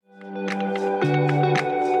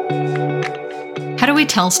we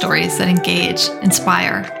tell stories that engage,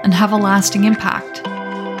 inspire, and have a lasting impact?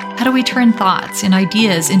 How do we turn thoughts and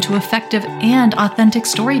ideas into effective and authentic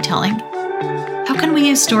storytelling? How can we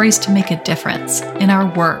use stories to make a difference in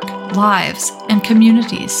our work, lives, and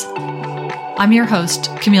communities? I'm your host,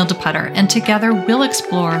 Camille DePutter, and together we'll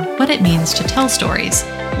explore what it means to tell stories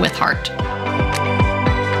with heart.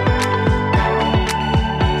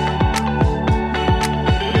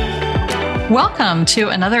 Welcome to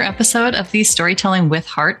another episode of the Storytelling with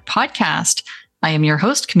Heart podcast. I am your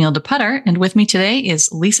host, Camille DePutter, and with me today is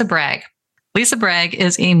Lisa Bragg. Lisa Bragg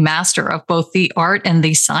is a master of both the art and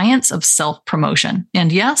the science of self-promotion.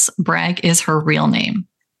 And yes, Bragg is her real name.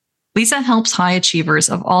 Lisa helps high achievers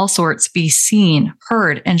of all sorts be seen,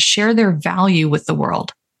 heard, and share their value with the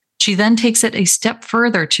world. She then takes it a step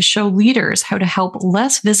further to show leaders how to help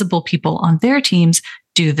less visible people on their teams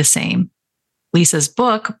do the same. Lisa's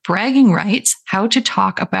book, Bragging Rights: How to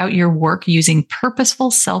Talk About Your Work Using Purposeful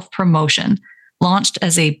Self-Promotion, launched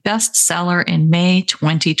as a bestseller in May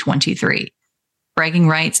 2023. Bragging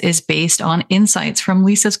Rights is based on insights from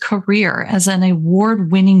Lisa's career as an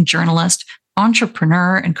award-winning journalist,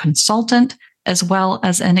 entrepreneur, and consultant, as well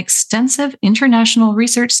as an extensive international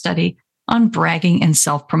research study on bragging and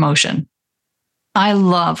self-promotion. I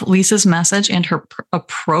love Lisa's message and her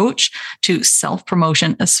approach to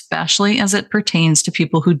self-promotion, especially as it pertains to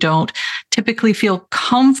people who don't typically feel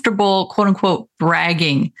comfortable, quote unquote,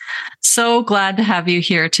 bragging. So glad to have you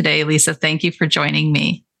here today, Lisa. Thank you for joining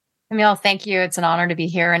me. Camille, thank you. It's an honor to be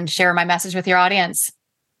here and share my message with your audience.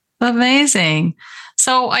 Amazing.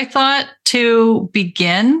 So I thought to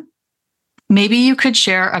begin, maybe you could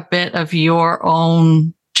share a bit of your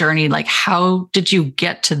own journey. Like, how did you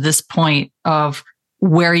get to this point of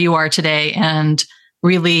where you are today and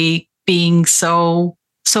really being so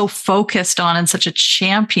focused on and such a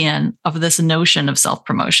champion of this notion of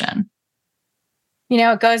self-promotion? You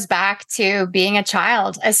know, it goes back to being a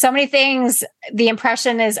child. As so many things, the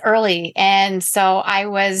impression is early. And so I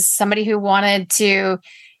was somebody who wanted to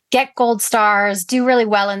get gold stars, do really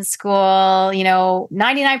well in school,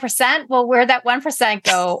 99%. Well, where'd that 1%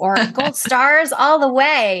 go? Or gold stars all the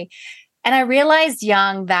way. And I realized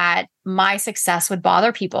young that my success would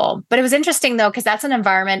bother people. But it was interesting though, because that's an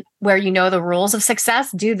environment where you know the rules of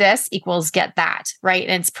success. Do this equals get that, right?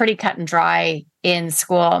 And it's pretty cut and dry in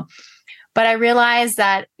school. But I realized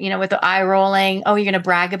that, with the eye rolling, oh, you're going to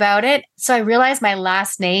brag about it. So I realized my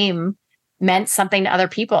last name meant something to other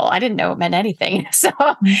people. I didn't know it meant anything. So,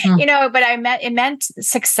 but it meant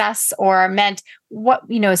success or meant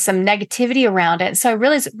some negativity around it. So I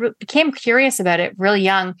really became curious about it really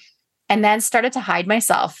young and then started to hide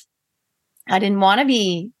myself. I didn't want to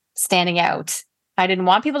be standing out. I didn't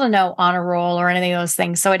want people to know honor roll or any of those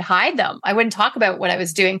things. So I'd hide them. I wouldn't talk about what I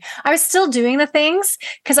was doing. I was still doing the things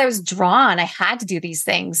because I was drawn. I had to do these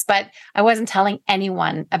things, but I wasn't telling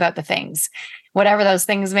anyone about the things. Whatever those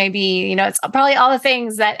things may be, it's probably all the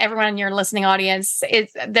things that everyone in your listening audience,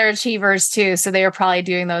 they're achievers too. So they are probably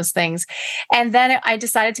doing those things. And then I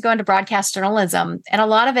decided to go into broadcast journalism. And a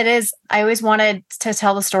lot of it is, I always wanted to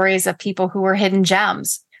tell the stories of people who were hidden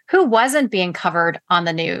gems, who wasn't being covered on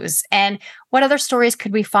the news, and what other stories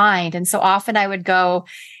could we find? And so often I would go,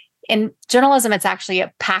 in journalism, it's actually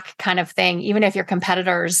a pack kind of thing. Even if you're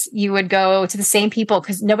competitors, you would go to the same people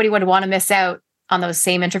because nobody would want to miss out on those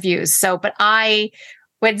same interviews. But I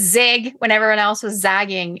would zig when everyone else was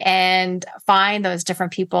zagging and find those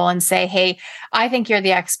different people and say, hey, I think you're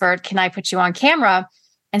the expert. Can I put you on camera?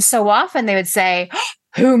 And so often they would say,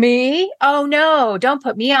 who, me? Oh, no, don't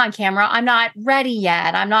put me on camera. I'm not ready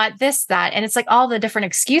yet. I'm not this, that. And it's like all the different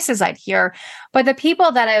excuses I'd hear. But the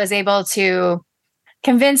people that I was able to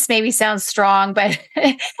convince, maybe sounds strong, but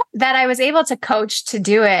that I was able to coach to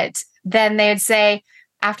do it, then they'd say,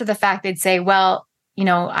 after the fact, they'd say, well,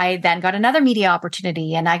 I then got another media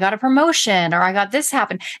opportunity and I got a promotion or I got this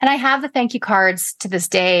happen. And I have the thank you cards to this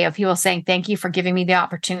day of people saying, thank you for giving me the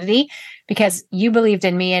opportunity because you believed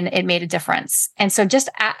in me and it made a difference. And so just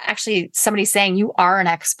actually somebody saying you are an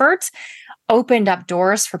expert opened up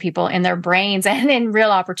doors for people in their brains and in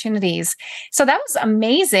real opportunities. So that was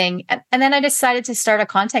amazing. And then I decided to start a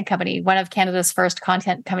content company, one of Canada's first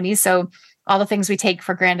content companies. So all the things we take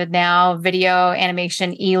for granted now, video,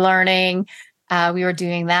 animation, e-learning, we were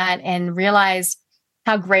doing that and realized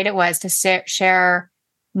how great it was to share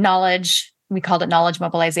knowledge. We called it knowledge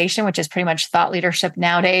mobilization, which is pretty much thought leadership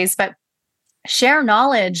nowadays, but share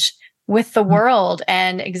knowledge with the world.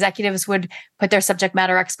 And executives would put their subject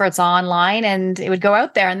matter experts online and it would go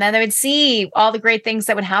out there. And then they would see all the great things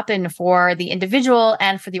that would happen for the individual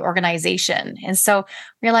and for the organization. And so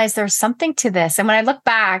realized there's something to this. And when I look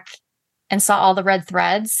back and saw all the red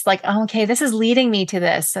threads, like, oh, okay, this is leading me to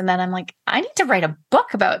this. And then I'm like, I need to write a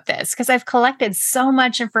book about this because I've collected so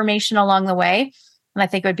much information along the way. And I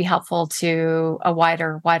think it would be helpful to a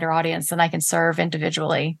wider audience than I can serve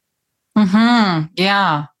individually.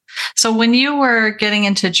 Yeah. So when you were getting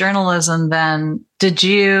into journalism, then did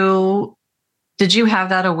you have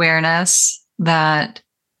that awareness that,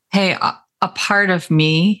 hey, a part of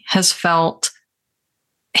me has felt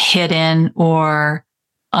hidden or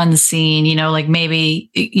unseen, like maybe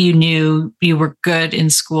you knew you were good in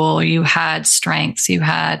school, you had strengths, you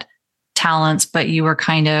had talents, but you were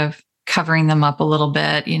kind of covering them up a little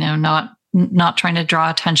bit, not trying to draw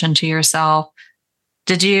attention to yourself.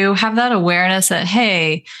 Did you have that awareness that,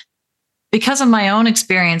 hey, because of my own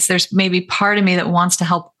experience, there's maybe part of me that wants to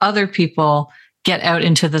help other people get out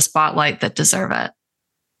into the spotlight that deserve it?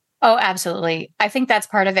 Oh, absolutely. I think that's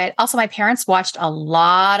part of it. Also, my parents watched a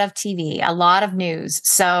lot of TV, a lot of news.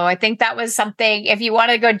 So I think that was something, if you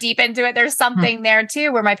want to go deep into it, there's something there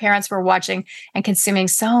too, where my parents were watching and consuming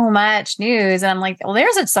so much news. And I'm like, well,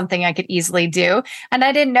 there's something I could easily do. And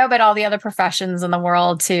I didn't know about all the other professions in the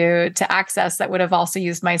world to access that would have also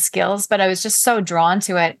used my skills, but I was just so drawn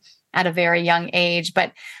to it at a very young age.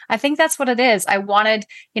 But I think that's what it is. I wanted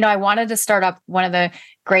to start up one of the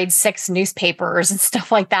grade 6 newspapers and stuff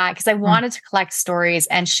like that, because I wanted to collect stories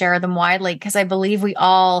and share them widely, because I believe we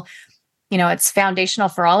all, it's foundational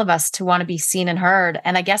for all of us to want to be seen and heard.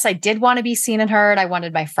 And I guess I did want to be seen and heard. I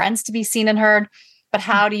wanted my friends to be seen and heard. But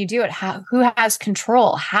how do you do it? Who has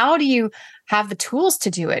control? How do you have the tools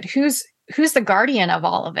to do it? Who's the guardian of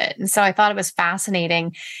all of it? And so I thought it was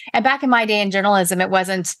fascinating. And back in my day in journalism, it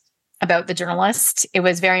wasn't about the journalist. It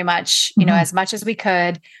was very much, as much as we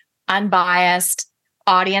could, unbiased,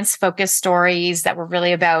 audience-focused stories that were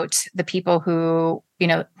really about the people who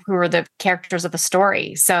were the characters of the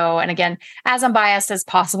story. So, and again, as unbiased as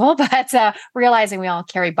possible, but realizing we all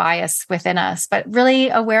carry bias within us, but really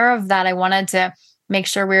aware of that. I wanted to make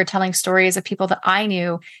sure we were telling stories of people that I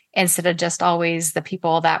knew instead of just always the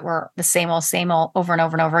people that were the same old over and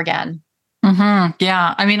over and over again.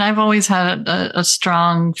 Yeah. I mean, I've always had a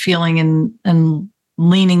strong feeling and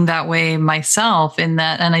leaning that way myself in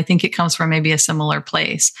that. And I think it comes from maybe a similar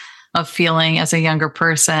place of feeling as a younger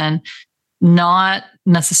person, not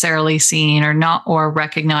necessarily seen or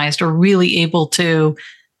recognized or really able to,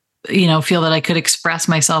 feel that I could express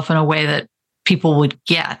myself in a way that people would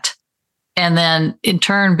get. And then in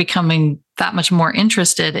turn, becoming that much more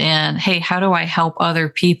interested in, hey, how do I help other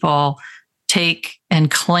people take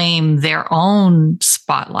and claim their own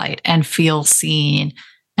spotlight and feel seen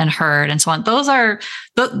and heard and so on. Those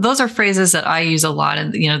are phrases that I use a lot.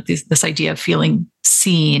 And, this idea of feeling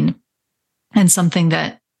seen, and something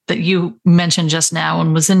that you mentioned just now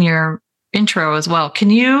and was in your intro as well. Can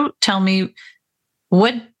you tell me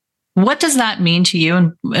what does that mean to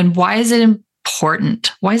you, and why is it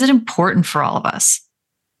important? Why is it important for all of us?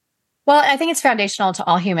 Well, I think it's foundational to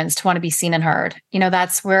all humans to want to be seen and heard.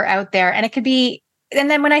 We're out there, and it could be. And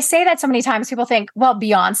then when I say that so many times, people think, well,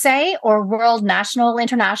 Beyonce or world, national,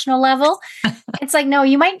 international level. It's like, no,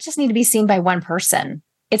 you might just need to be seen by one person.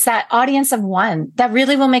 It's that audience of one that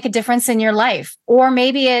really will make a difference in your life. Or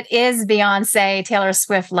maybe it is Beyonce, Taylor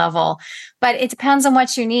Swift level, but it depends on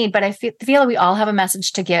what you need. But I feel we all have a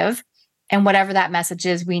message to give, and whatever that message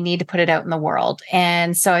is, we need to put it out in the world.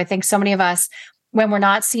 And so I think so many of us, when we're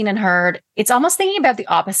not seen and heard, it's almost thinking about the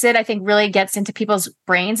opposite, I think really gets into people's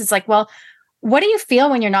brains. It's like, well, what do you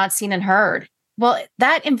feel when you're not seen and heard? Well,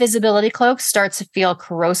 that invisibility cloak starts to feel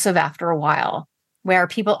corrosive after a while, where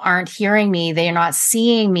people aren't hearing me, they're not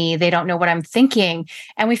seeing me, they don't know what I'm thinking.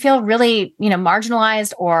 And we feel really,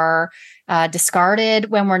 marginalized or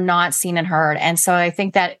discarded when we're not seen and heard. And so I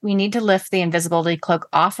think that we need to lift the invisibility cloak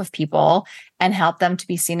off of people and help them to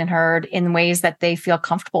be seen and heard in ways that they feel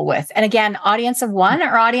comfortable with. And again, audience of one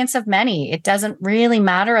or audience of many, it doesn't really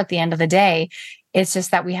matter at the end of the day. It's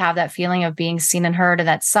just that we have that feeling of being seen and heard, and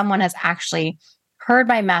that someone has actually heard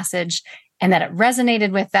my message and that it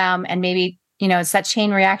resonated with them. And maybe, it's that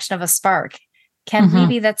chain reaction of a spark. Can we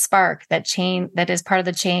be that spark, that chain that is part of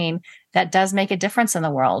the chain that does make a difference in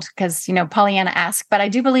the world? Because, Pollyanna asked, but I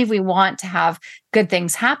do believe we want to have good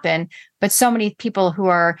things happen. But so many people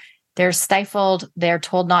they're stifled, they're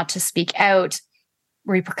told not to speak out,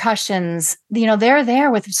 repercussions, they're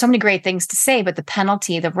there with so many great things to say, but the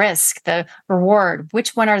penalty, the risk, the reward,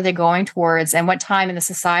 which one are they going towards, and what time in the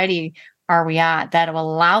society are we at that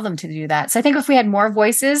will allow them to do that? So I think if we had more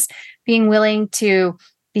voices being willing to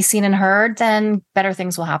be seen and heard, then better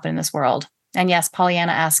things will happen in this world. And yes,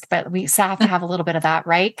 Pollyanna-esque, but we have to have a little bit of that,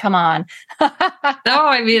 right? Come on. No,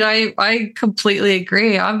 I mean, I completely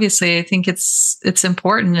agree. Obviously, I think it's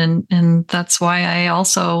important, and that's why I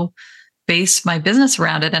also base my business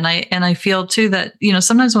around it. And I feel too that,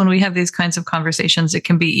 sometimes when we have these kinds of conversations, it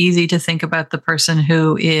can be easy to think about the person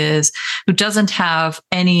who doesn't have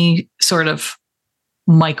any sort of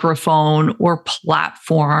microphone or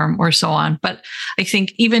platform or so on. But I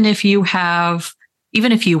think even if you have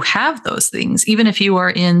those things, even if you are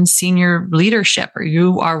in senior leadership or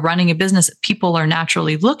you are running a business, people are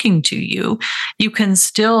naturally looking to you, you can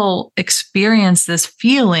still experience this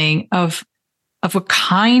feeling of a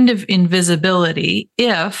kind of invisibility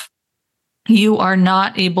if you are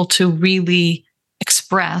not able to really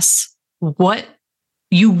express what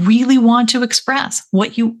you really want to express,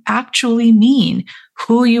 what you actually mean,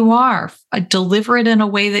 who you are, deliver it in a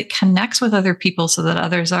way that connects with other people so that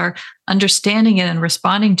others are understanding it and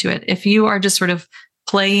responding to it. If you are just sort of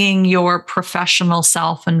playing your professional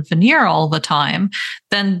self and veneer all the time,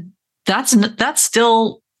 then that's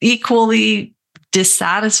still equally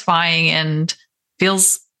dissatisfying and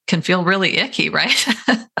can feel really icky, right?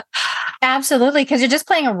 Absolutely. Because you're just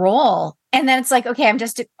playing a role. And then it's like, okay, I'm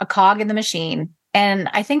just a cog in the machine. And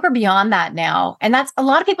I think we're beyond that now. And that's a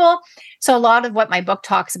lot of people. So a lot of what my book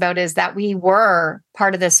talks about is that we were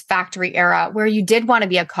part of this factory era where you did want to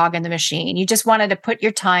be a cog in the machine. You just wanted to put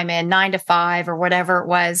your time in 9 to 5 or whatever it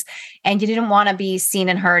was. And you didn't want to be seen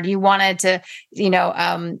and heard. You wanted to,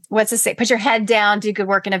 what's it say? Put your head down, do good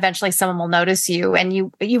work, and eventually someone will notice you. And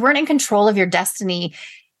you weren't in control of your destiny.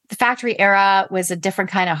 The factory era was a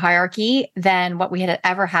different kind of hierarchy than what we had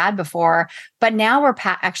ever had before. But now we're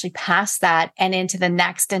actually past that and into the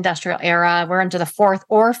next industrial era. We're into the 4th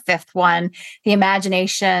or 5th one, the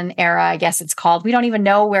imagination era, I guess it's called. We don't even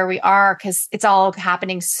know where we are because it's all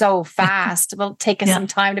happening so fast. It will take us some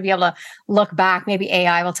time to be able to look back. Maybe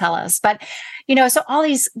AI will tell us. But, so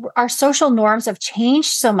our social norms have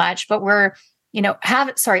changed so much, but our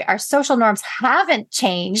social norms haven't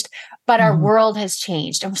changed, but our world has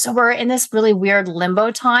changed. And so we're in this really weird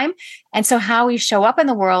limbo time. And so how we show up in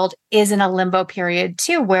the world is in a limbo period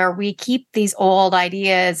too, where we keep these old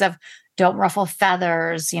ideas of don't ruffle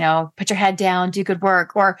feathers, put your head down, do good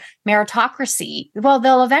work, or meritocracy. Well,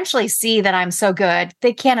 they'll eventually see that I'm so good.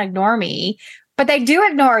 They can't ignore me. But they do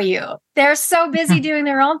ignore you. They're so busy doing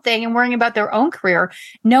their own thing and worrying about their own career.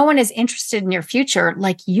 No one is interested in your future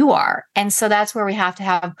like you are. And so that's where we have to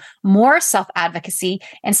have more self-advocacy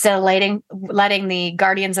instead of letting the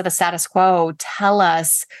guardians of the status quo tell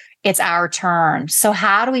us it's our turn. So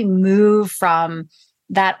how do we move from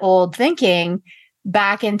that old thinking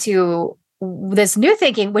back into this new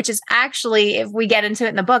thinking, which is actually, if we get into it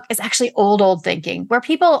in the book, is actually old thinking, where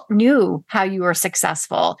people knew how you were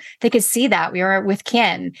successful. They could see that. We were with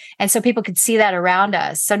kin. And so people could see that around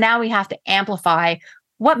us. So now we have to amplify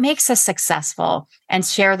what makes us successful and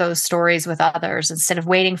share those stories with others instead of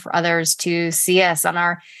waiting for others to see us on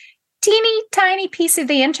our teeny tiny piece of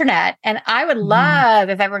the internet. And I would love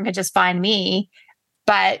if everyone could just find me.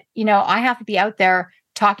 But, I have to be out there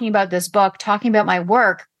talking about this book, talking about my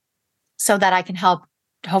work, so that I can help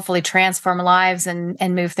hopefully transform lives and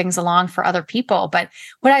move things along for other people. But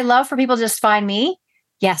would I love for people to just find me?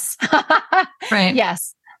 Yes. Right.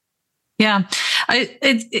 Yes. Yeah.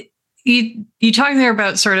 You talking there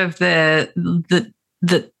about sort of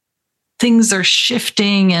the things are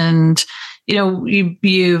shifting, and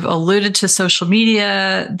you've alluded to social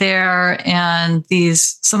media there, and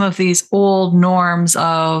some of these old norms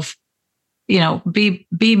of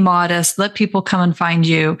be modest, let people come and find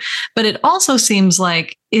you. But it also seems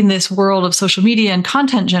like in this world of social media and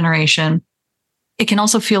content generation, it can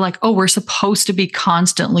also feel like, we're supposed to be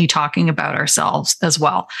constantly talking about ourselves as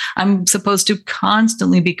well. I'm supposed to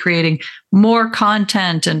constantly be creating more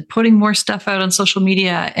content and putting more stuff out on social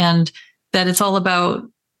media, and that it's all about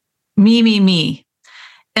me.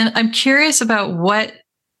 And I'm curious about what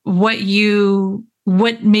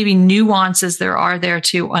maybe nuances there are there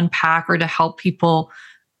to unpack or to help people,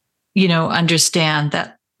 understand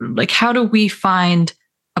that, like, how do we find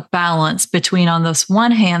a balance between, on this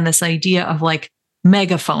one hand, this idea of like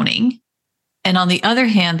megaphoning, and on the other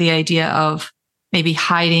hand, the idea of maybe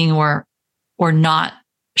hiding or not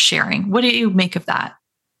sharing. What do you make of that?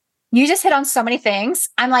 You just hit on so many things.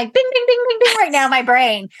 I'm like, bing, bing, bing, bing, bing right now in my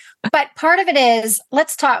brain. But part of it is,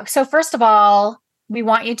 let's talk. So first of all, we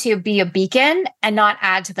want you to be a beacon and not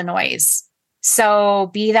add to the noise. So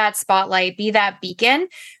be that spotlight, be that beacon,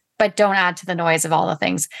 but don't add to the noise of all the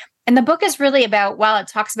things. And the book is really about, while it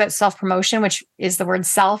talks about self-promotion, which is the word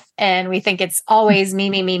self, and we think it's always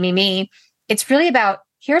me. It's really about,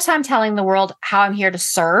 here's how I'm telling the world how I'm here to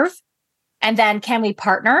serve. And then can we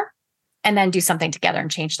partner and then do something together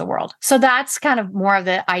and change the world? So that's kind of more of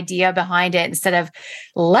the idea behind it, instead of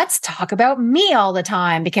let's talk about me all the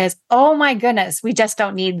time, because, oh my goodness, we just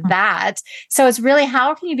don't need that. So it's really,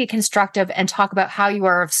 how can you be constructive and talk about how you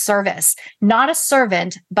are of service, not a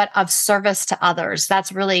servant, but of service to others?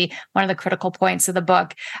 That's really one of the critical points of the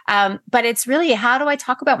book. But it's really, how do I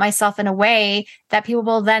talk about myself in a way that people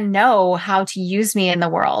will then know how to use me in the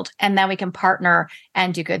world? And then we can partner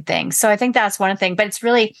and do good things. So I think that's one thing, but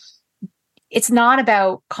it's not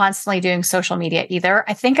about constantly doing social media either.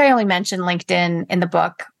 I think I only mentioned LinkedIn in the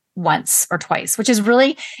book once or twice, which is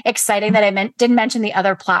really exciting that I didn't mention the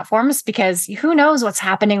other platforms, because who knows what's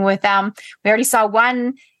happening with them. We already saw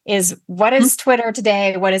one is, what is Twitter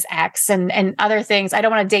today? What is X and other things? I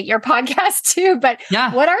don't want to date your podcast too, but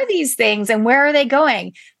what are these things and where are they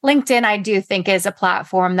going? LinkedIn, I do think, is a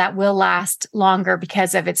platform that will last longer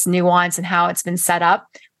because of its nuance and how it's been set up.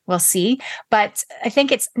 We'll see. But I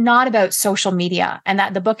think it's not about social media, and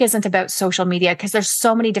that the book isn't about social media, because there's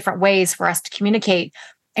so many different ways for us to communicate,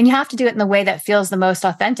 and you have to do it in the way that feels the most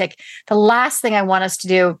authentic. The last thing I want us to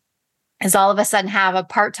do is all of a sudden have a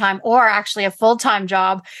part-time or actually a full-time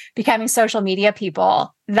job becoming social media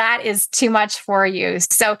people. That is too much for you.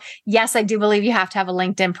 So yes, I do believe you have to have a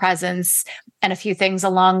LinkedIn presence and a few things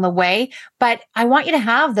along the way, but I want you to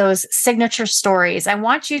have those signature stories. I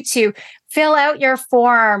want you to fill out your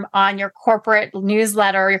form on your corporate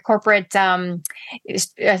newsletter, your corporate interwebs,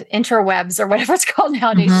 or whatever it's called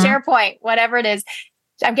nowadays, SharePoint, whatever it is.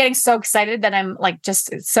 I'm getting so excited that I'm like,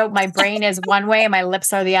 so my brain is one way and my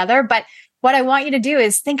lips are the other. But what I want you to do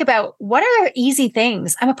is think about, what are easy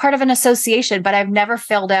things? I'm a part of an association, but I've never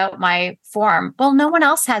filled out my form. Well, no one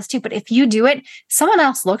else has to, but if you do it, someone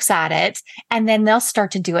else looks at it and then they'll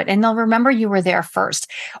start to do it and they'll remember you were there first.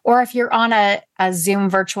 Or if you're on a Zoom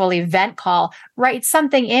virtual event call, write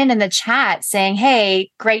something in the chat saying,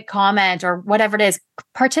 hey, great comment, or whatever it is.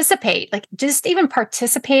 Participate. Like, just even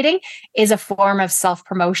participating is a form of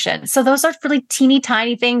self-promotion. So those are really teeny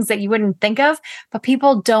tiny things that you wouldn't think of, but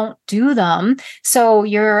people don't do them. So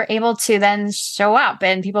you're able to then show up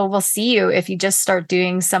and people will see you if you just start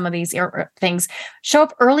doing some of these things. Show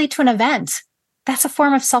up early to an event. That's a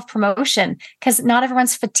form of self-promotion, because not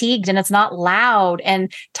everyone's fatigued and it's not loud.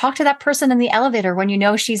 And talk to that person in the elevator when you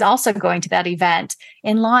know she's also going to that event,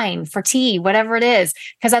 in line for tea, whatever it is,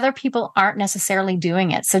 because other people aren't necessarily doing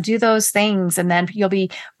it. So do those things and then you'll be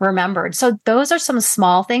remembered. So those are some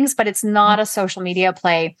small things, but it's not a social media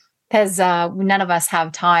play, because none of us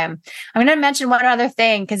have time. I'm going to mention one other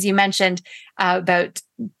thing, because you mentioned about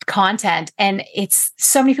content, and it's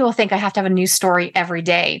so many people think I have to have a new story every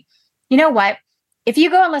day. You know what? If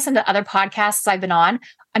you go and listen to other podcasts I've been on,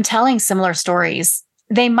 I'm telling similar stories.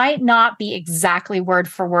 They might not be exactly word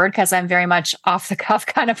for word, because I'm very much off the cuff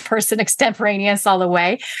kind of person, extemporaneous all the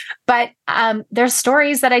way. But there's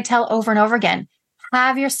stories that I tell over and over again.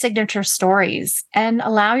 Have your signature stories and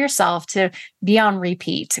allow yourself to be on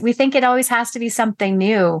repeat. We think it always has to be something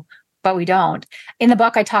new, but we don't. In the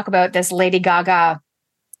book, I talk about this Lady Gaga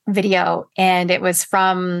video, and it was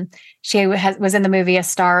was in the movie A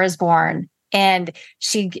Star Is Born. And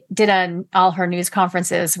she did all her news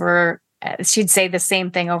conferences where she'd say the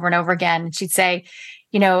same thing over and over again. She'd say,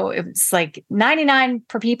 it's like 99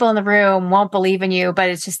 per people in the room won't believe in you, but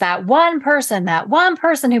it's just that one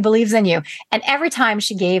person who believes in you. And every time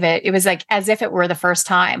she gave it, it was like as if it were the first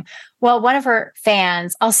time. Well, one of her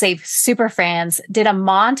fans, I'll say super fans, did a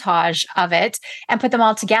montage of it and put them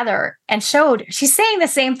all together and showed she's saying the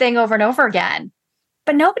same thing over and over again.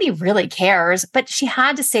 But nobody really cares. But she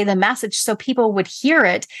had to say the message so people would hear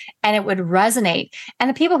it and it would resonate. And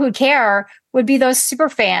the people who care would be those super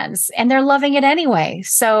fans, and they're loving it anyway.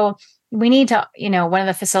 So we need to, one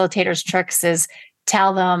of the facilitators' tricks is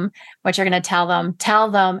tell them what you're going to tell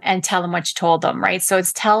them, and tell them what you told them, right? So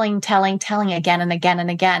it's telling again and again and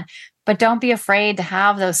again. But don't be afraid to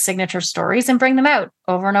have those signature stories and bring them out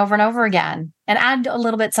over and over and over again, and add a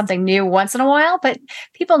little bit something new once in a while, but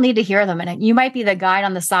people need to hear them. And you might be the guide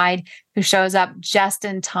on the side who shows up just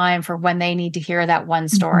in time for when they need to hear that one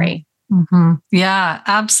story. Mm-hmm. Yeah,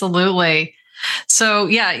 absolutely. So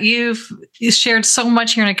yeah, you shared so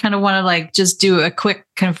much here, and I kind of want to just do a quick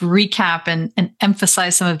kind of recap and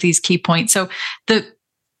emphasize some of these key points. So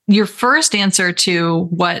your first answer to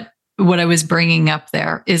what I was bringing up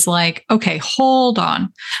there is okay, hold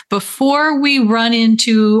on. Before we run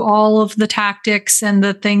into all of the tactics and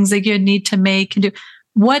the things that you need to make and do,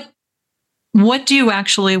 what do you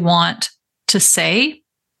actually want to say?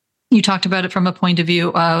 You talked about it from a point of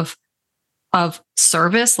view of of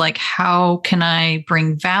service, like how can I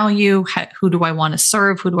bring value? Who do I want to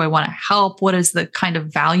serve? Who do I want to help? What is the kind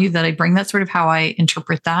of value that I bring? That's sort of how I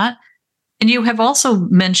interpret that. And you have also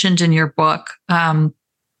mentioned in your book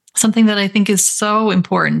something that I think is so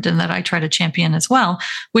important and that I try to champion as well,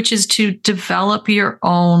 which is to develop your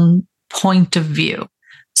own point of view.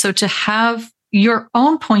 So to have your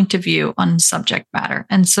own point of view on subject matter.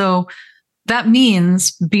 And so that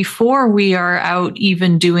means before we are out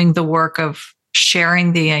even doing the work of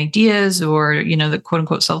sharing the ideas or, the quote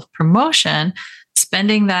unquote self-promotion,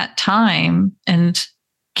 spending that time and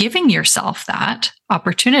giving yourself that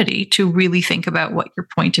opportunity to really think about what your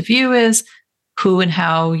point of view is, who and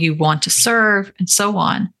how you want to serve, and so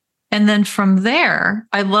on. And then from there,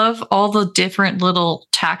 I love all the different little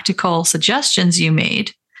tactical suggestions you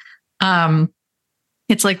made.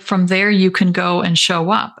 It's like from there, you can go and show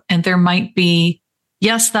up. And there might be,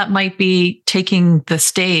 yes, that might be taking the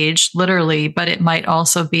stage literally, but it might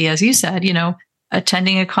also be, as you said,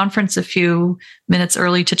 attending a conference a few minutes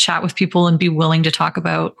early to chat with people and be willing to talk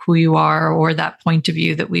about who you are or that point of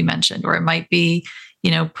view that we mentioned. Or it might be,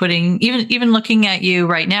 putting, even looking at you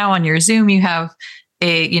right now on your Zoom, you have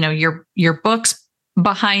your books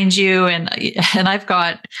behind you. And I've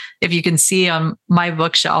got, if you can see on my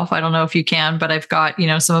bookshelf, I don't know if you can, but I've got,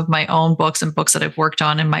 some of my own books and books that I've worked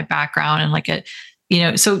on in my background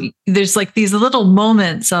and so there's like these little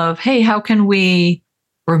moments of, hey, how can we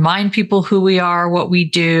remind people who we are, what we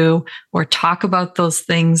do, or talk about those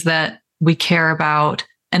things that we care about.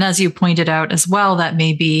 And as you pointed out as well, that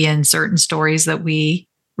may be in certain stories that we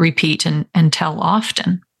repeat and tell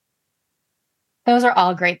often. Those are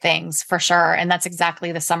all great things for sure. And that's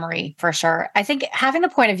exactly the summary for sure. I think having a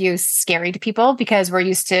point of view is scary to people because we're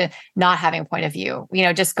used to not having a point of view,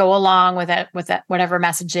 just go along with it, whatever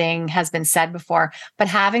messaging has been said before. But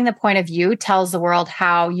having the point of view tells the world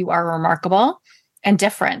how you are remarkable and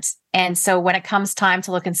different. And so when it comes time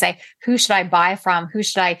to look and say, who should I buy from? Who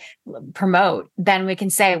should I promote? Then we can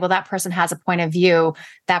say, well, that person has a point of view.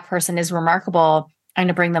 That person is remarkable. I'm going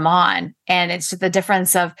to bring them on. And it's the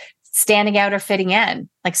difference of standing out or fitting in.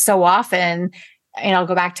 Like so often, I'll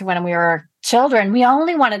go back to when we were children, we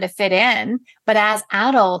only wanted to fit in. But as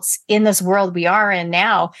adults in this world we are in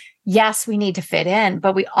now, yes, we need to fit in,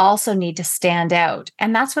 but we also need to stand out.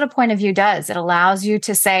 And that's what a point of view does. It allows you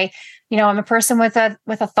to say, I'm a person with a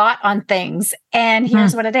thought on things, and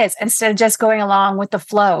here's what it is, instead of just going along with the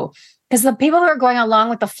flow. Because the people who are going along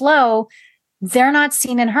with the flow, they're not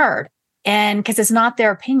seen and heard. And because it's not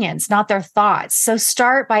their opinions, not their thoughts. So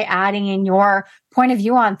start by adding in your point of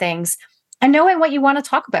view on things and knowing what you want to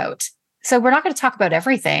talk about. So we're not going to talk about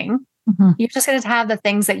everything. Mm-hmm. You're just going to have the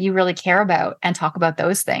things that you really care about and talk about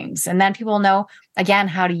those things. And then people know, again,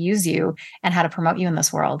 how to use you and how to promote you in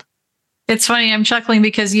this world. It's funny. I'm chuckling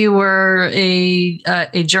because you were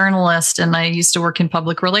a journalist and I used to work in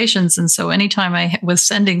public relations. And so anytime I was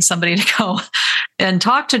sending somebody to go and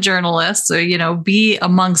talk to journalists or, be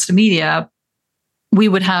amongst media, we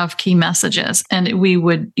would have key messages and we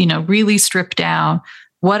would, really strip down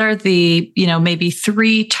what are the, maybe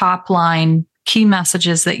 3 top line key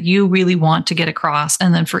messages that you really want to get across.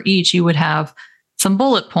 And then for each, you would have some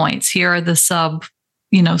bullet points. Here are the sub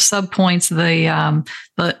points,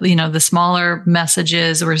 the smaller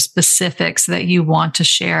messages or specifics that you want to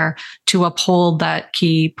share to uphold that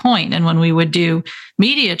key point. And when we would do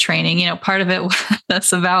media training, part of it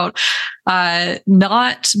that's about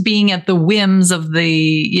not being at the whims of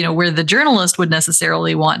the, where the journalist would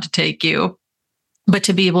necessarily want to take you, but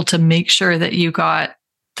to be able to make sure that you got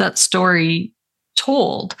that story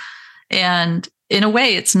told. And in a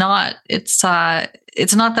way, it's not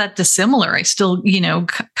that dissimilar. I still,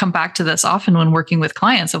 come back to this often when working with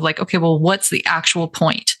clients of like, okay, well, what's the actual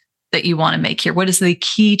point that you want to make here? What is the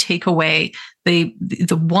key takeaway,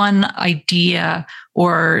 the one idea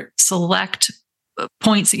or select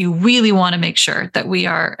points that you really want to make sure that we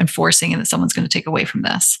are enforcing and that someone's going to take away from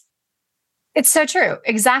this? It's so true.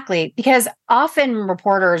 Exactly. Because often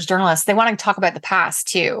reporters, journalists, they want to talk about the past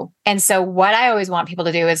too. And so what I always want people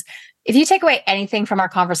to do is, if you take away anything from our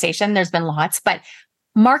conversation, there's been lots, but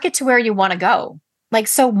mark it to where you want to go.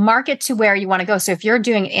 So mark it to where you want to go. So if you're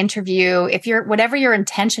doing an interview, whatever your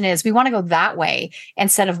intention is, we want to go that way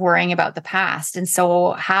instead of worrying about the past. And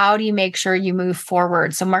so how do you make sure you move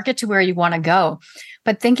forward? So mark it to where you want to go,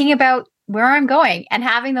 but thinking about where I'm going and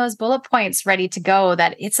having those bullet points ready to go,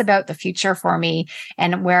 that it's about the future for me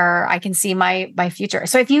and where I can see my future.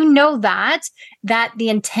 So if you know that the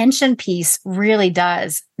intention piece really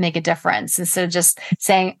does make a difference, instead of just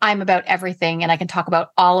saying I'm about everything and I can talk about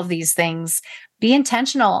all of these things, be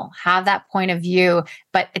intentional, have that point of view,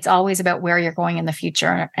 but it's always about where you're going in the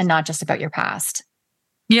future and not just about your past.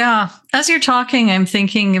 Yeah. As you're talking, I'm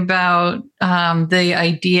thinking about the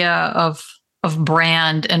idea of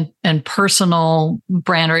brand and personal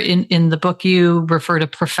brand, or in the book, you refer to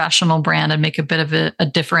professional brand and make a bit of a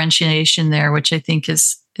differentiation there, which I think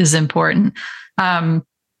is important.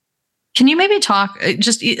 Can you maybe talk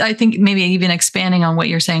I think maybe even expanding on what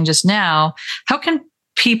you're saying just now, how can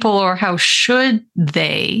people, or how should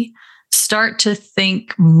they start to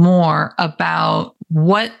think more about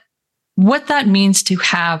what that means to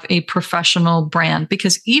have a professional brand?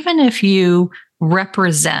 Because even if you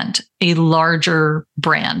represent a larger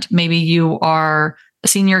brand, maybe you are a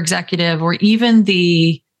senior executive, or even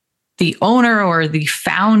the owner or the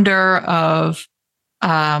founder of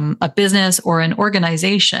a business or an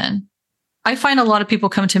organization, I find a lot of people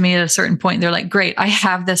come to me at a certain point and they're like, great, I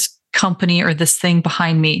have this company or this thing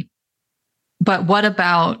behind me, but what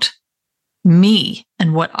about me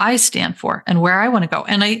and what I stand for and where I want to go?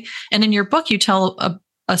 And in your book, you tell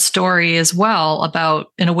a story as well about,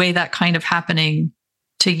 in a way, that kind of happening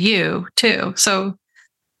to you too. So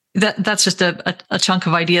that's just a chunk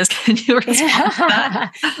of ideas. Can you respond to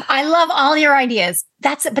that? I love all your ideas.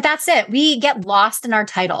 That's it. We get lost in our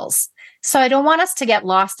titles. So I don't want us to get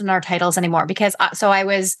lost in our titles anymore, because I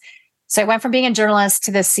went from being a journalist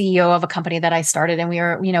to the CEO of a company that I started, and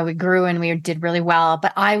we grew and we did really well,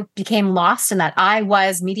 but I became lost in that. I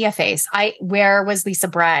was media face. Where was Lisa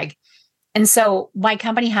Bragg? And so my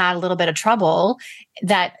company had a little bit of trouble.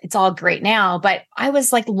 That it's all great now, but I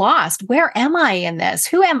was like lost. Where am I in this?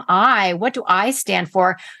 Who am I? What do I stand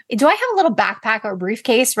for? Do I have a little backpack or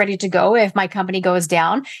briefcase ready to go if my company goes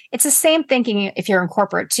down? It's the same thinking if you're in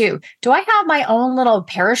corporate too. Do I have my own little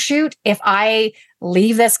parachute if I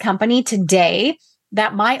leave this company today?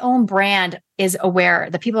 That my own brand is aware,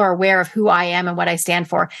 the people are aware of who I am and what I stand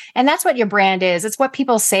for. And that's what your brand is. It's what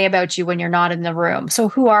people say about you when you're not in the room. So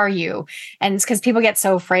who are you? And it's because people get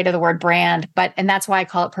so afraid of the word brand, and that's why I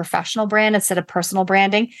call it professional brand instead of personal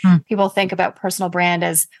branding. People think about personal brand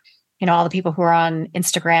as, all the people who are on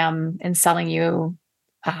Instagram and selling you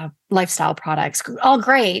lifestyle products, all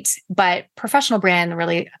great, but professional brand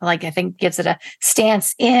really, I think, gives it a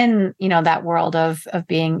stance in, that world of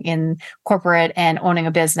being in corporate and owning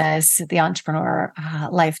a business, the entrepreneur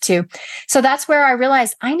life too. So that's where I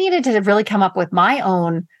realized I needed to really come up with my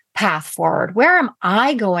own path forward. Where am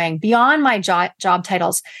I going beyond my job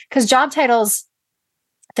titles? Because job titles,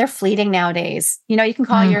 they're fleeting nowadays. You can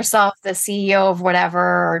call yourself the CEO of whatever,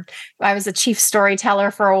 or I was a chief storyteller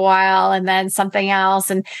for a while and then something else.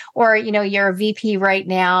 Or you're a VP right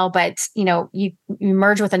now, but you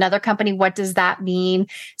merge with another company. What does that mean?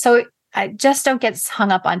 So I just don't get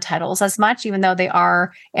hung up on titles as much, even though they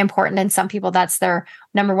are important. And some people, that's their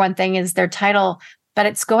number one thing is their title, but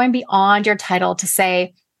it's going beyond your title to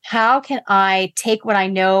say, how can I take what I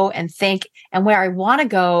know and think and where I want to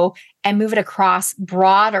go and move it across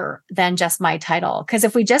broader than just my title? Because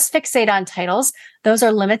if we just fixate on titles, those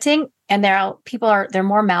are limiting, and they're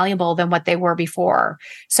more malleable than what they were before.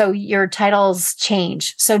 So your titles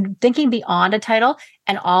change. So thinking beyond a title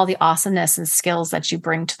and all the awesomeness and skills that you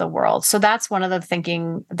bring to the world. So that's one of the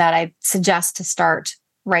thinking that I suggest to start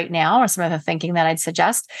right now, or some of the thinking that I'd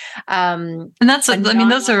suggest. And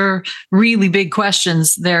those are really big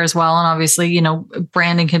questions there as well. And obviously,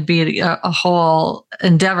 branding can be a whole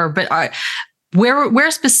endeavor, but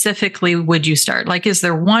where specifically would you start? Like, is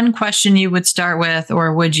there one question you would start with,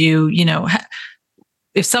 or would you,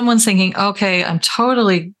 if someone's thinking, okay, I'm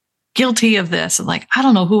totally guilty of this, and like, I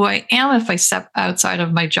don't know who I am if I step outside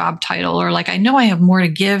of my job title, or like, I know I have more to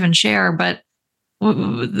give and share, but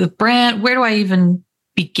the brand, where do I even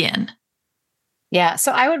begin? Yeah.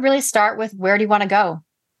 So I would really start with, where do you want to go?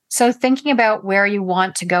 So thinking about where you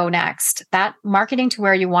want to go next, that marketing to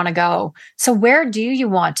where you want to go. So where do you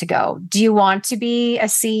want to go? Do you want to be a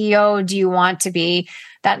CEO? Do you want to be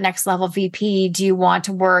that next level VP? Do you want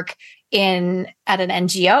to work at an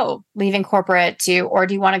NGO, leaving corporate or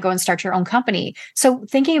do you want to go and start your own company? So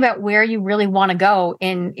thinking about where you really want to go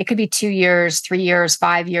it could be 2 years, 3 years,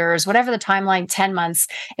 5 years, whatever the timeline, 10 months,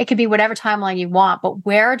 it could be whatever timeline you want, but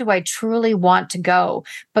where do I truly want to go?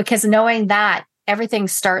 Because knowing that, everything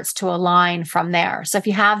starts to align from there. So if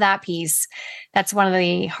you have that piece, that's one of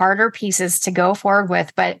the harder pieces to go forward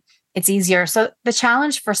with, but it's easier. So the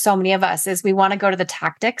challenge for so many of us is we want to go to the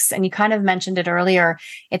tactics. And you kind of mentioned it earlier.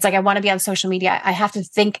 It's like, I want to be on social media. I have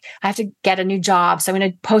to get a new job. So I'm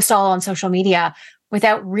going to post all on social media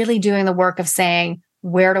without really doing the work of saying,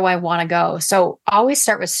 where do I want to go? So always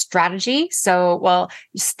start with strategy. So, well,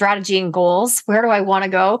 strategy and goals. Where do I want to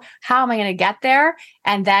go? How am I going to get there?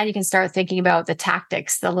 And then you can start thinking about the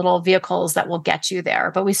tactics, the little vehicles that will get you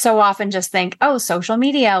there. But we so often just think, oh, social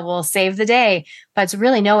media will save the day. But it's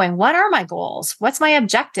really knowing, what are my goals? What's my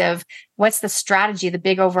objective? What's the strategy, the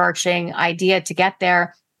big overarching idea to get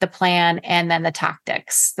there? The plan, and then the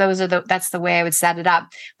tactics. That's the way I would set it up.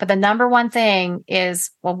 But the number one thing is,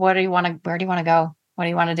 well, where do you want to go? What do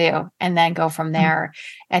you want to do? And then go from there.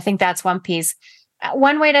 I think that's one piece.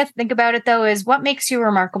 One way to think about it, though, is what makes you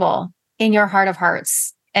remarkable in your heart of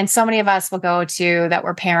hearts. And so many of us will go to that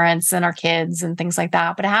we're parents and our kids and things like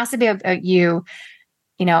that. But it has to be about you.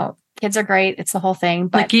 Kids are great. It's the whole thing.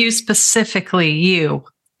 But like you specifically, you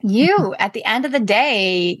at the end of the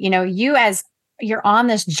day, you as you're on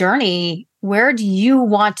this journey, where do you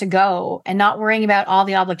want to go? And not worrying about all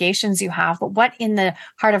the obligations you have, but what in the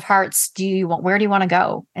heart of hearts do you want? Where do you want to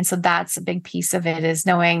go? And so that's a big piece of it, is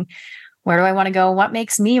knowing, where do I want to go? What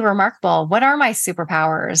makes me remarkable? What are my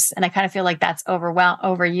superpowers? And I kind of feel like that's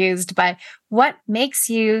overused, but what makes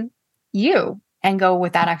you you? And go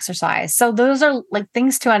with that exercise. So those are like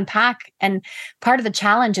things to unpack. And part of the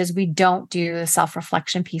challenge is we don't do the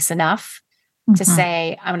self-reflection piece enough to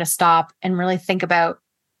say, I'm going to stop and really think about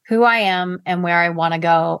who I am and where I want to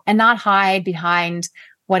go, and not hide behind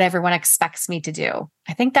what everyone expects me to do.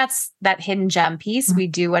 I think that's that hidden gem piece. We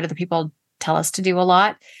do what other people tell us to do a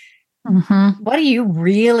lot. What do you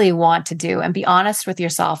really want to do? And be honest with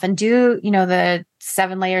yourself, and do, the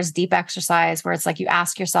 7 layers deep exercise, where it's like you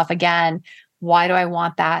ask yourself again, why do I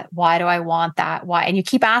want that? Why do I want that? Why? And you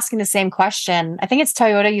keep asking the same question. I think it's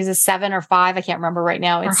Toyota uses 7 or 5. I can't remember right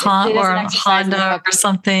now. Or Honda or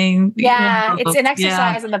something. Yeah, it's an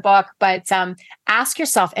exercise in the book. But ask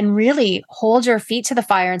yourself and really hold your feet to the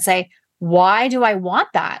fire and say, why do I want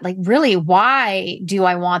that? Like, really, why do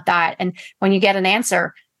I want that? And when you get an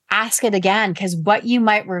answer, ask it again, because what you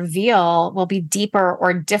might reveal will be deeper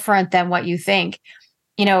or different than what you think.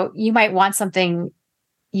 You might want something,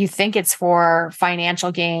 you think it's for financial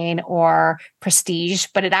gain or prestige,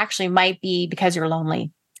 but it actually might be because you're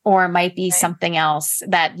lonely, or it might be something else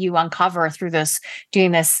that you uncover through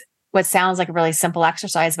doing this, what sounds like a really simple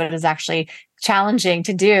exercise, but it is actually challenging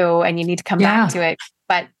to do, and you need to come back to it.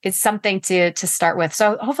 But it's something to start with.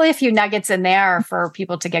 So hopefully a few nuggets in there for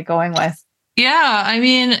people to get going with. Yeah. I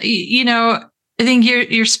mean, I think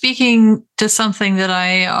you're speaking to something that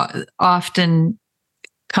I often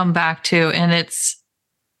come back to, and it's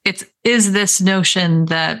this notion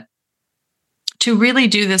that to really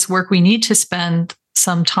do this work, we need to spend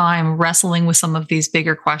some time wrestling with some of these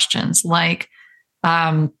bigger questions, like,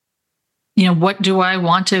 what do I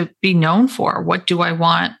want to be known for? What do I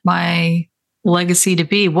want my legacy to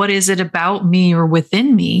be? What is it about me or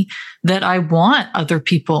within me that I want other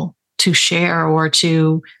people to share or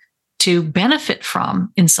to benefit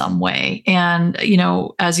from in some way? And,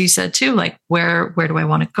 as you said too, like, where do I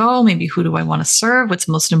want to go? Maybe who do I want to serve? What's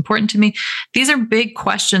most important to me? These are big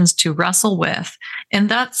questions to wrestle with. And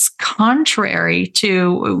that's contrary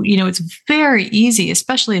to, it's very easy,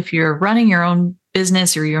 especially if you're running your own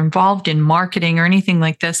business or you're involved in marketing or anything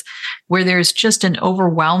like this, where there's just an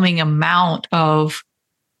overwhelming amount of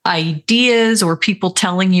ideas or people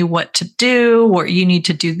telling you what to do, or you need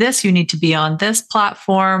to do this, you need to be on this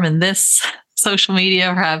platform and this social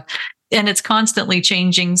media, and it's constantly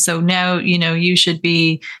changing. So now, you should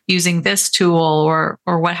be using this tool or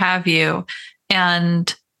what have you.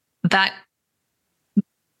 And that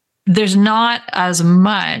there's not as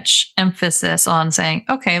much emphasis on saying,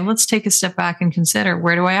 okay, let's take a step back and consider,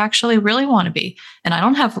 where do I actually really want to be? And I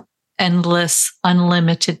don't have endless,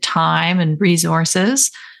 unlimited time and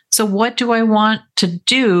resources. So what do I want to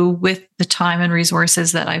do with the time and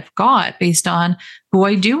resources that I've got, based on who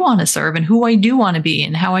I do want to serve and who I do want to be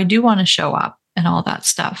and how I do want to show up and all that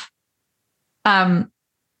stuff? Having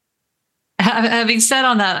said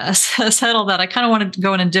all that, I kind of wanted to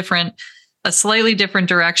go in a slightly different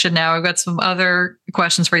direction now. I've got some other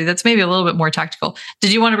questions for you that's maybe a little bit more tactical.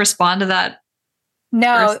 Did you want to respond to that?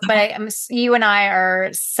 No, but you and I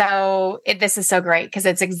are this is so great, because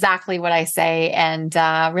it's exactly what I say and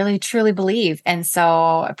really truly believe. And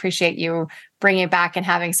so appreciate you bringing it back and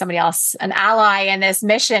having somebody else, an ally in this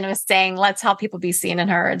mission, of saying, let's help people be seen and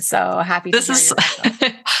heard. So happy this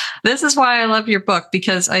is why I love your book,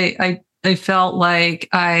 because I felt like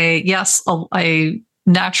I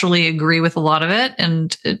naturally agree with a lot of it.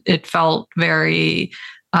 And it felt very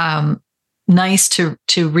nice to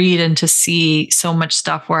read and to see so much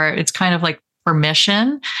stuff where it's kind of like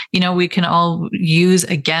permission, we can all use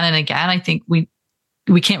again and again. I think we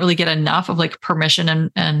can't really get enough of like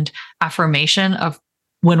permission and affirmation of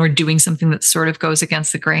when we're doing something that sort of goes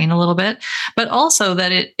against the grain a little bit, but also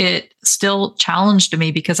that it still challenged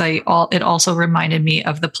me because it also reminded me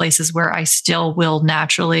of the places where I still will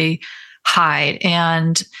naturally hide.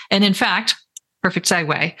 And in fact, perfect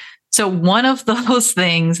segue. So one of those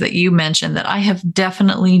things that you mentioned that I have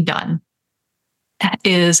definitely done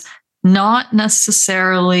is not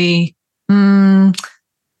necessarily done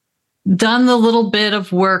the little bit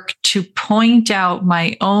of work to point out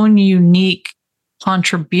my own unique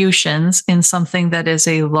contributions in something that is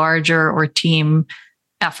a larger or team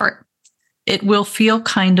effort. It will feel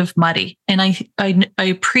kind of muddy. And I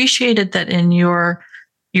appreciated that in your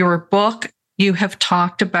book, you have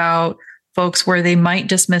talked about folks where they might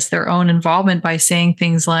dismiss their own involvement by saying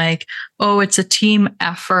things like, oh, it's a team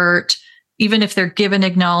effort. Even if they're given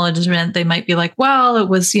acknowledgement, they might be like, well, it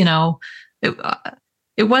was,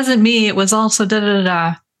 it wasn't me. It was also da da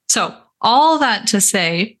da. So all that to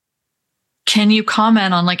say, can you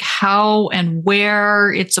comment on like how and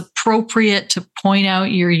where it's appropriate to point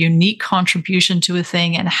out your unique contribution to a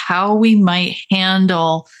thing and how we might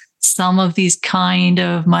handle some of these kind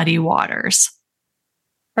of muddy waters?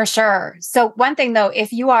 For sure. So one thing though,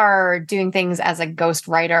 if you are doing things as a ghost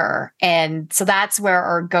writer, and so that's where,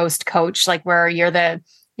 or ghost coach, like where you're the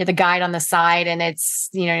guide on the side and it's,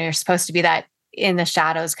 you're supposed to be that in the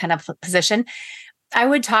shadows kind of position. I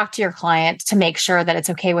would talk to your client to make sure that it's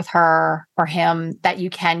okay with her or him that you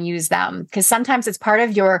can use them. Because sometimes it's part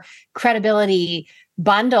of your credibility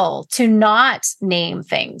bundle to not name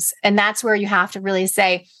things. And that's where you have to really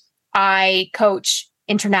say, I coach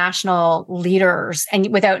international leaders,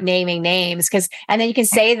 and without naming names, and then you can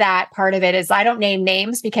say that part of it is I don't name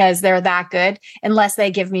names because they're that good unless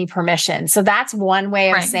they give me permission. So that's one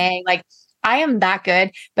way of saying like, I am that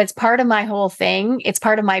good, but it's part of my whole thing. It's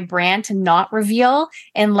part of my brand to not reveal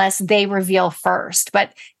unless they reveal first.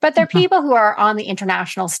 But they're people who are on the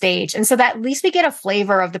international stage. And so that at least we get a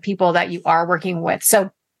flavor of the people that you are working with. So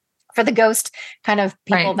for the ghost kind of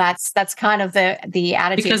people, that's kind of the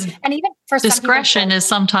attitude. Because and even for discretion some people, is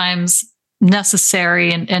sometimes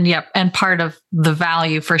necessary and part of the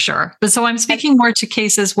value for sure. But so I'm speaking more to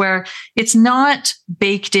cases where it's not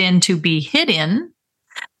baked in to be hidden,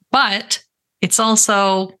 but it's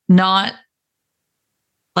also not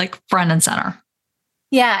like front and center.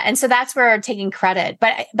 Yeah. And so that's where taking credit.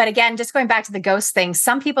 But again, just going back to the ghost thing,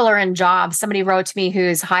 some people are in jobs. Somebody wrote to me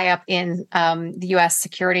who's high up in the US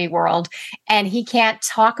security world, and he can't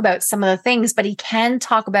talk about some of the things, but he can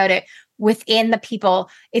talk about it within the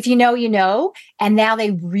people. If you know, and now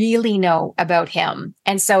they really know about him.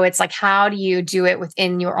 And so it's like, how do you do it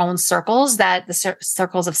within your own circles, that the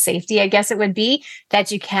circles of safety, I guess it would be,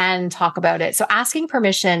 that you can talk about it. So asking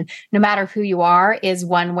permission, no matter who you are, is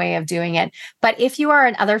one way of doing it. But if you are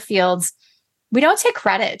in other fields, we don't take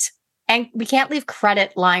credit, and we can't leave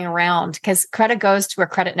credit lying around because credit goes to where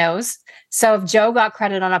credit knows. So if Joe got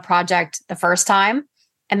credit on a project the first time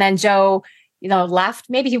and then Joe left,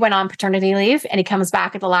 maybe he went on paternity leave and he comes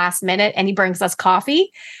back at the last minute and he brings us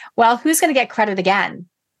coffee. Well, who's going to get credit again?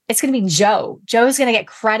 It's going to be Joe. Joe's going to get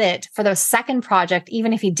credit for the second project,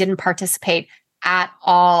 even if he didn't participate at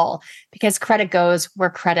all, because credit goes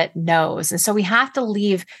where credit knows. And so we have to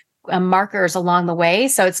leave markers along the way.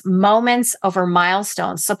 So it's moments over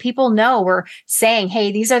milestones. So people know we're saying,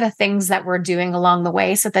 hey, these are the things that we're doing along the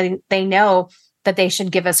way, so that they know that they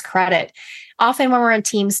should give us credit. Often when we're in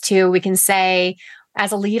teams too, we can say,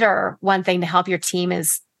 as a leader, one thing to help your team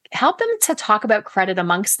is help them to talk about credit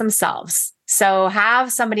amongst themselves. So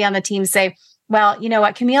have somebody on the team say, well, you know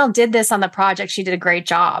what, Camille did this on the project. She did a great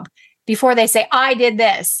job, before they say, I did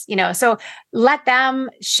this, so let them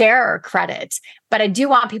share credit. But I do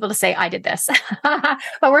want people to say, I did this,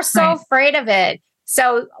 but we're so afraid of it.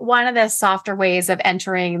 So one of the softer ways of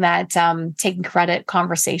entering that taking credit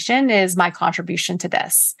conversation is my contribution to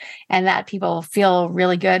this, and that people feel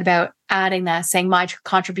really good about adding that, saying my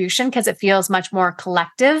contribution, because it feels much more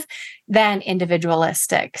collective than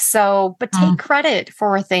individualistic. So, but take credit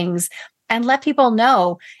for things and let people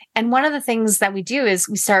know. And one of the things that we do is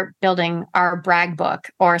we start building our Bragg book,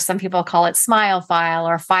 or some people call it Smile File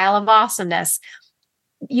or File of Awesomeness.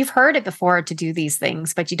 You've heard it before to do these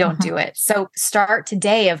things, but you don't do it. So start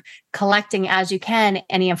today of collecting as you can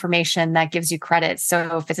any information that gives you credit.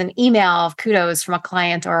 So if it's an email of kudos from a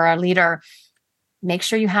client or a leader, make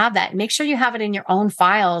sure you have that. Make sure you have it in your own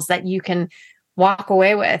files that you can walk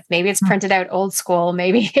away with. Maybe it's printed out old school,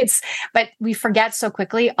 but we forget so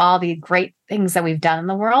quickly all the great things that we've done in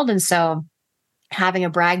the world. And so having a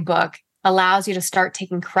Bragg book allows you to start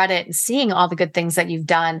taking credit and seeing all the good things that you've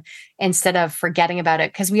done instead of forgetting about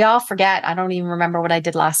it. Because we all forget. I don't even remember what I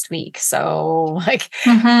did last week. So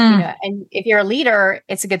and if you're a leader,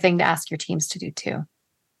 it's a good thing to ask your teams to do too.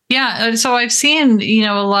 Yeah. So I've seen,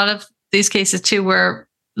 a lot of these cases too, where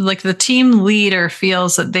like the team leader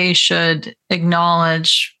feels that they should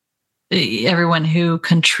acknowledge everyone who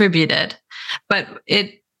contributed, but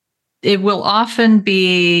it will often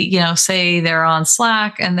be, say they're on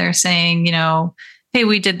Slack and they're saying, hey,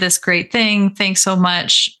 we did this great thing. Thanks so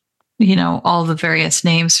much. All the various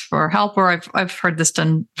names for help. Or I've heard this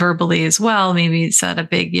done verbally as well. Maybe it's at a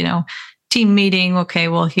big, team meeting. Okay,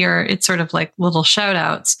 well, here it's sort of like little shout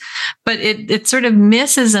outs, but it sort of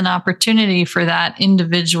misses an opportunity for that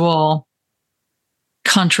individual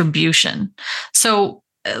contribution. So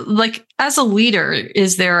like as a leader,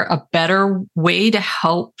 is there a better way to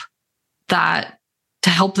help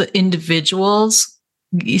the individuals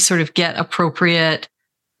sort of get appropriate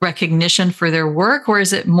recognition for their work? Or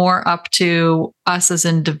is it more up to us as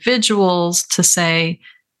individuals to say,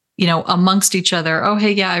 amongst each other, oh,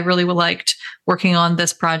 hey, yeah, I really liked working on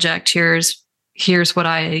this project. Here's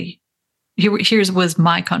was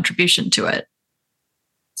my contribution to it.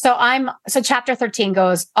 So chapter 13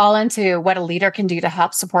 goes all into what a leader can do to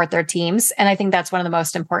help support their teams. And I think that's one of the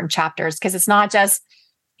most important chapters, because it's not just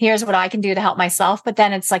here's what I can do to help myself, but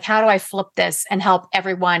then it's like, how do I flip this and help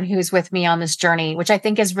everyone who's with me on this journey, which I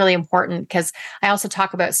think is really important, because I also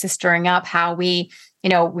talk about sistering up, how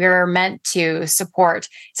we're meant to support.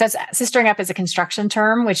 So sistering up is a construction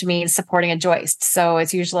term, which means supporting a joist. So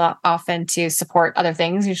it's usually often to support other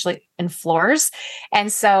things, usually in floors.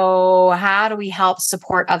 And so how do we help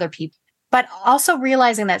support other people? But also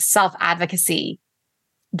realizing that self-advocacy,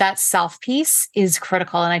 that self piece is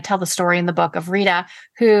critical. And I tell the story in the book of Rita,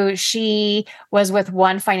 who she was with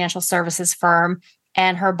one financial services firm,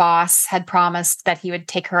 and her boss had promised that he would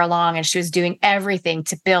take her along, and she was doing everything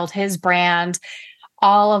to build his brand,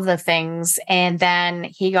 all of the things. And then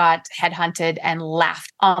he got headhunted and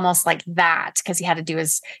left almost like that, because he had to do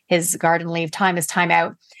his garden leave time, his time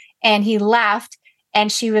out. And he left, and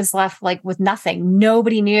she was left like with nothing.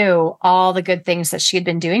 Nobody knew all the good things that she had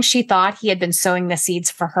been doing. She thought he had been sowing the seeds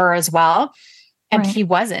for her as well. And He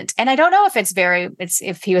wasn't. And I don't know if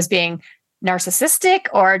if he was being narcissistic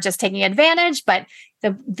or just taking advantage, but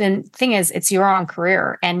the thing is, it's your own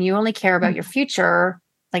career and you only care about your future.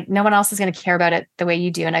 Like no one else is going to care about it the way you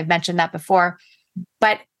do. And I've mentioned that before.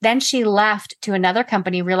 But then she left to another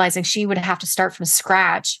company, realizing she would have to start from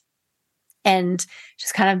scratch and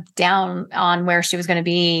just kind of down on where she was going to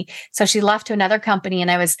be. So she left to another company, and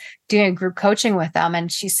I was doing a group coaching with them.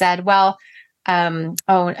 And she said, well,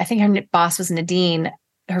 I think her boss was Nadine.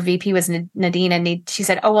 Her VP was Nadine. And she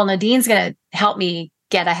said, oh, well, Nadine's going to help me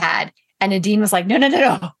get ahead. And Nadine was like, no,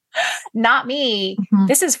 not me. Mm-hmm.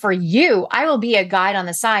 This is for you. I will be a guide on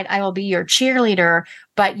the side. I will be your cheerleader,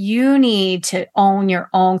 but you need to own your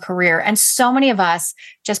own career. And so many of us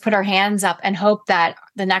just put our hands up and hope that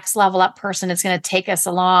the next level up person is going to take us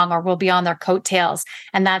along, or we'll be on their coattails.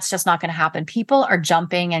 And that's just not going to happen. People are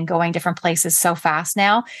jumping and going different places so fast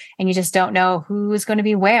now, and you just don't know who is going to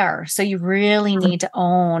be where. So you really need to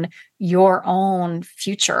own your own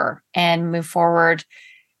future and move forward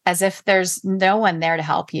as if there's no one there to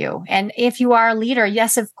help you. And if you are a leader,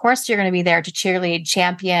 yes, of course, you're going to be there to cheerlead,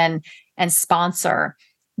 champion, and sponsor,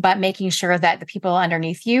 but making sure that the people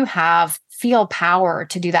underneath you feel power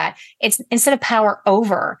to do that. It's instead of power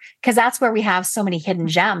over, because that's where we have so many hidden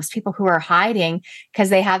gems, people who are hiding because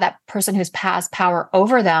they have that person who's passed power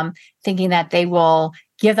over them, thinking that they will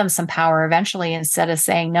give them some power eventually, instead of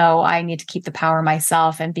saying, no, I need to keep the power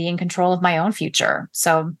myself and be in control of my own future.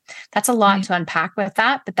 So that's a lot to unpack with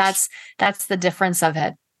that, but that's the difference of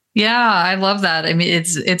it. Yeah, I love that. I mean,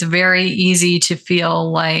 it's very easy to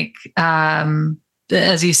feel like,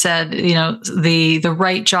 as you said, the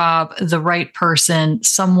right job, the right person,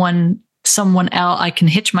 someone else, I can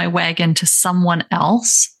hitch my wagon to someone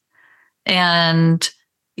else. And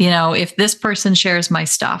if this person shares my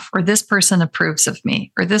stuff, or this person approves of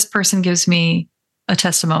me, or this person gives me a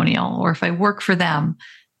testimonial, or if I work for them,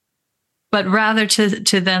 but rather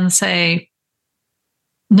to then say,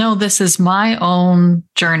 no, this is my own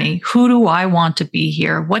journey. Who do I want to be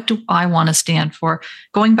here? What do I want to stand for?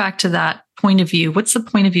 Going back to that point of view, what's the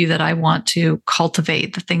point of view that I want to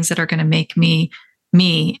cultivate, the things that are going to make me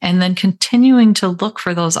me, and then continuing to look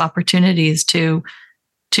for those opportunities to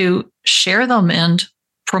share them and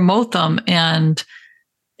promote them, and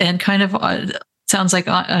kind of sounds like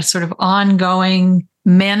a sort of ongoing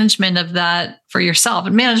management of that for yourself.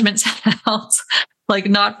 And management sounds like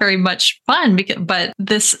not very much fun, but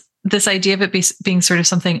this this idea of it being sort of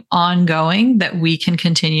something ongoing that we can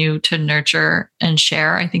continue to nurture and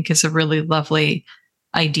share, I think is a really lovely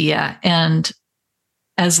idea. And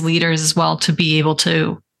as leaders as well, to be able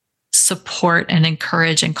to support and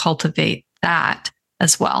encourage and cultivate that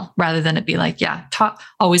as well, rather than it be like,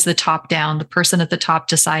 always the top down, the person at the top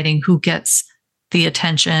deciding who gets the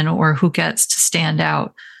attention or who gets to stand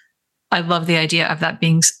out. I love the idea of that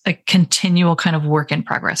being a continual kind of work in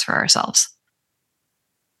progress for ourselves.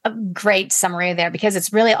 A great summary there, because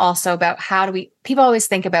it's really also about people always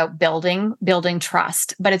think about building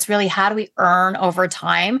trust, but it's really how do we earn over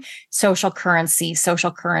time social currency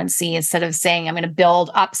instead of saying I'm going to build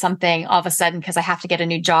up something all of a sudden because I have to get a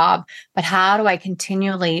new job. But how do I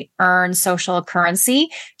continually earn social currency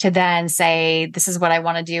to then say, this is what I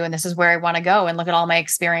want to do and this is where I want to go and look at all my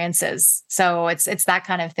experiences. So it's that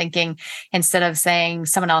kind of thinking instead of saying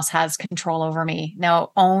someone else has control over me.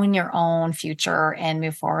 No, own your own future and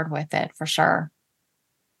move forward with it for sure.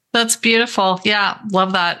 That's beautiful. Yeah.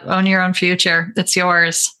 Love that. Own your own future. It's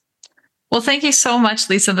yours. Well, thank you so much,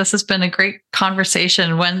 Lisa. This has been a great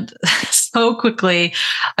conversation. Went so quickly.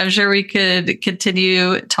 I'm sure we could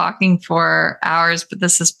continue talking for hours, but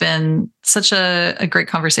this has been such a great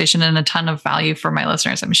conversation and a ton of value for my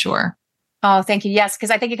listeners, I'm sure. Oh, thank you. Yes, because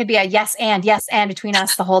I think it could be a yes and between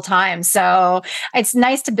us the whole time. So it's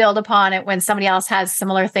nice to build upon it when somebody else has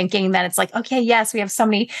similar thinking. Then it's like, okay, yes, we have so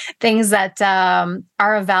many things that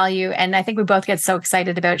are of value. And I think we both get so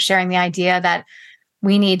excited about sharing the idea that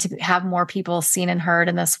we need to have more people seen and heard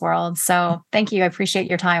in this world. So thank you. I appreciate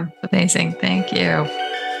your time. Amazing. Thank you.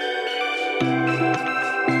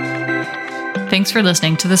 Thanks for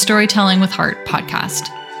listening to the Storytelling with Heart podcast.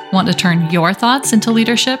 Want to turn your thoughts into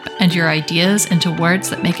leadership and your ideas into words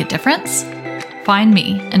that make a difference? Find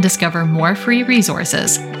me and discover more free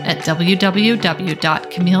resources at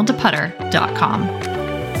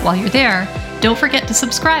www.camilledeputter.com. While you're there, don't forget to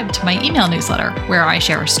subscribe to my email newsletter where I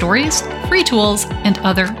share stories, free tools, and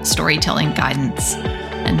other storytelling guidance.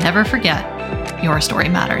 And never forget, your story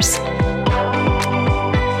matters.